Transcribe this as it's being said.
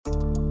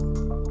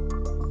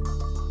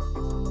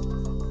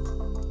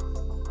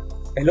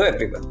Hello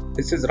everyone,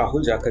 this is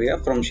Rahul Jakaria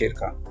from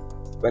Sharekhan.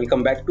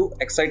 Welcome back to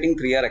exciting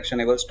 3R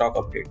actionable stock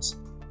updates.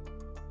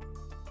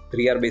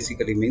 3R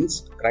basically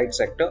means right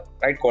sector,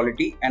 right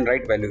quality and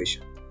right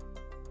valuation.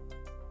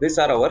 These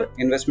are our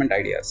investment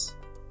ideas.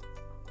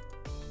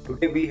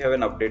 Today we have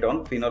an update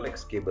on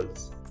Finolex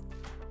Cables.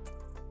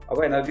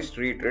 Our analyst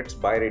reiterates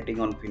buy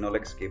rating on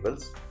Finolex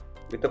Cables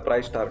with a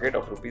price target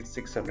of Rs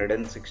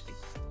 660.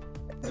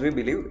 As we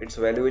believe its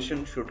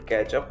valuation should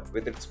catch up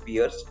with its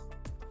peers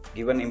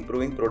given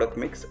improving product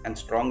mix and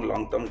strong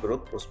long-term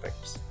growth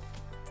prospects.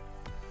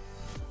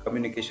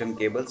 Communication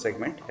cable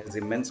segment has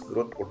immense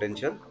growth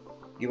potential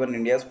given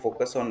India's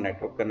focus on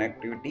network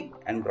connectivity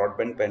and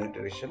broadband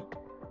penetration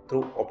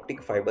through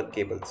optic fiber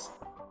cables.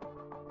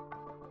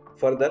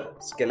 Further,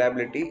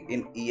 scalability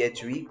in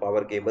EHV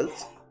power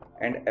cables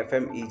and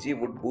FMEG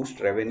would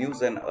boost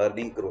revenues and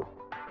earning growth.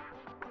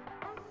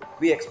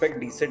 We expect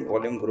decent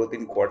volume growth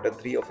in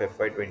Q3 of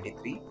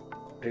FY23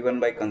 driven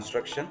by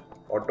construction,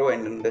 auto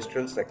and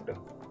industrial sector.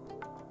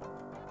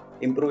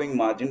 Improving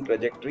margin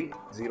trajectory,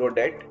 zero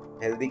debt,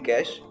 healthy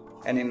cash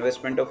and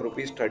investment of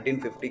Rs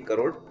 1350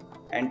 crore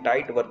and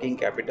tight working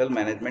capital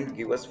management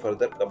give us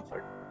further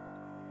comfort.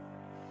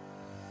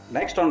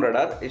 Next on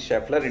radar is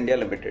Schaeffler India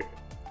Limited.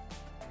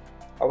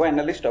 Our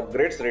analyst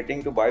upgrades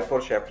rating to buy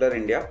for Schaeffler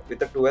India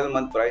with a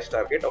 12-month price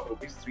target of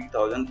Rs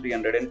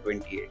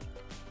 3,328,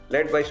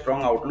 led by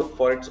strong outlook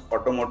for its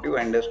automotive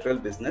and industrial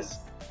business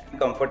and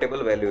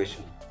comfortable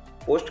valuation,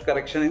 post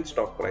correction in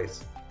stock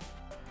price.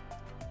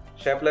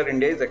 Schaeffler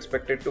India is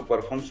expected to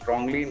perform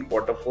strongly in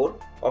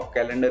Q4 of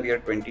calendar year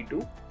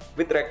 22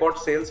 with record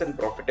sales and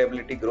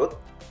profitability growth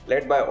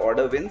led by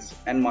order wins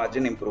and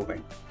margin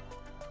improvement.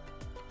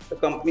 The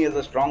company has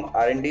a strong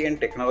R&D and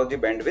technology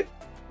bandwidth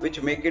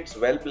which make it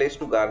well placed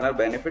to garner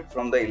benefit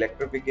from the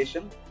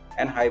electrification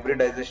and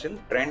hybridization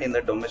trend in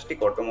the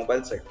domestic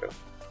automobile sector.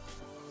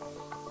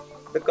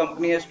 The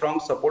company has strong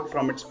support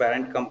from its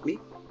parent company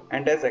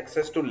and has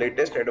access to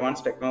latest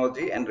advanced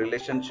technology and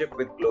relationship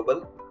with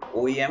global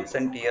OEMs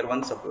and Tier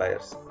 1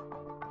 suppliers.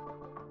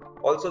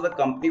 Also, the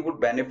company would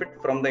benefit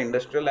from the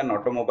industrial and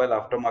automobile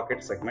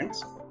aftermarket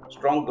segments,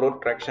 strong growth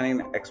traction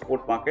in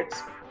export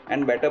markets,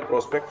 and better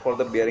prospect for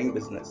the bearing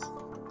business.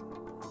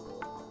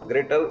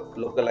 Greater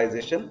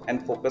localization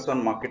and focus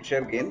on market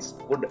share gains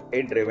would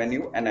aid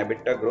revenue and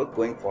EBITDA growth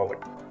going forward,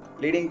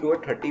 leading to a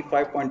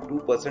 35.2%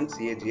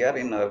 CAGR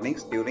in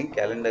earnings during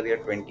calendar year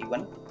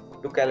 21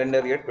 to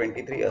calendar year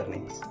 23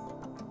 earnings.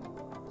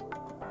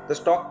 The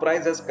stock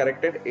price has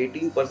corrected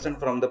 18%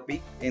 from the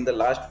peak in the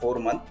last 4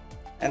 months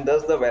and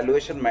thus the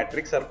valuation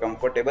metrics are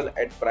comfortable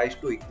at price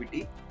to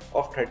equity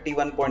of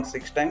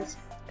 31.6 times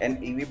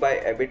and EV by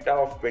EBITDA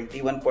of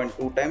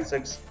 21.2 times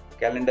its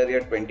calendar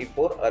year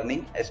 24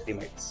 earning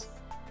estimates.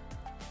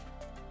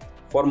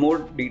 For more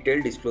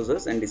detailed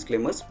disclosures and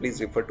disclaimers,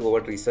 please refer to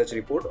our research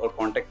report or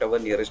contact our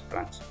nearest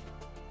branch.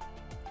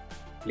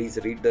 Please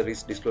read the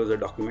risk disclosure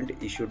document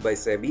issued by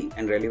SEBI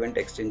and relevant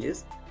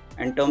exchanges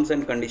and terms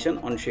and conditions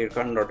on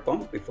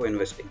sharekhan.com before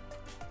investing.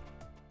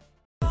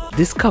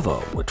 Discover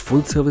what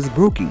full-service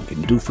broking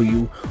can do for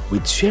you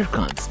with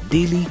Sharekhan's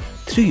daily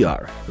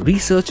 3R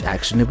Research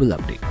Actionable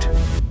Update.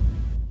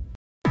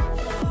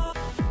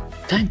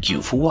 Thank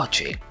you for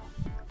watching.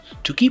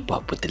 To keep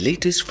up with the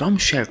latest from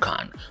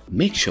Sharekhan,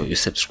 make sure you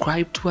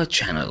subscribe to our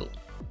channel.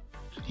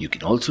 You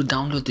can also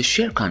download the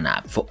Sharekhan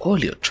app for all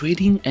your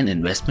trading and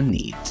investment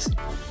needs.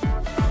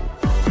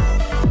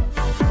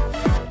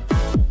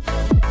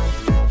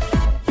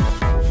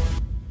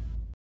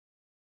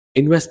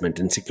 Investment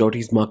in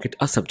securities market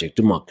are subject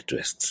to market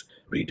risks.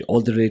 Read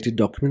all the related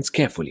documents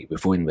carefully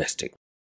before investing.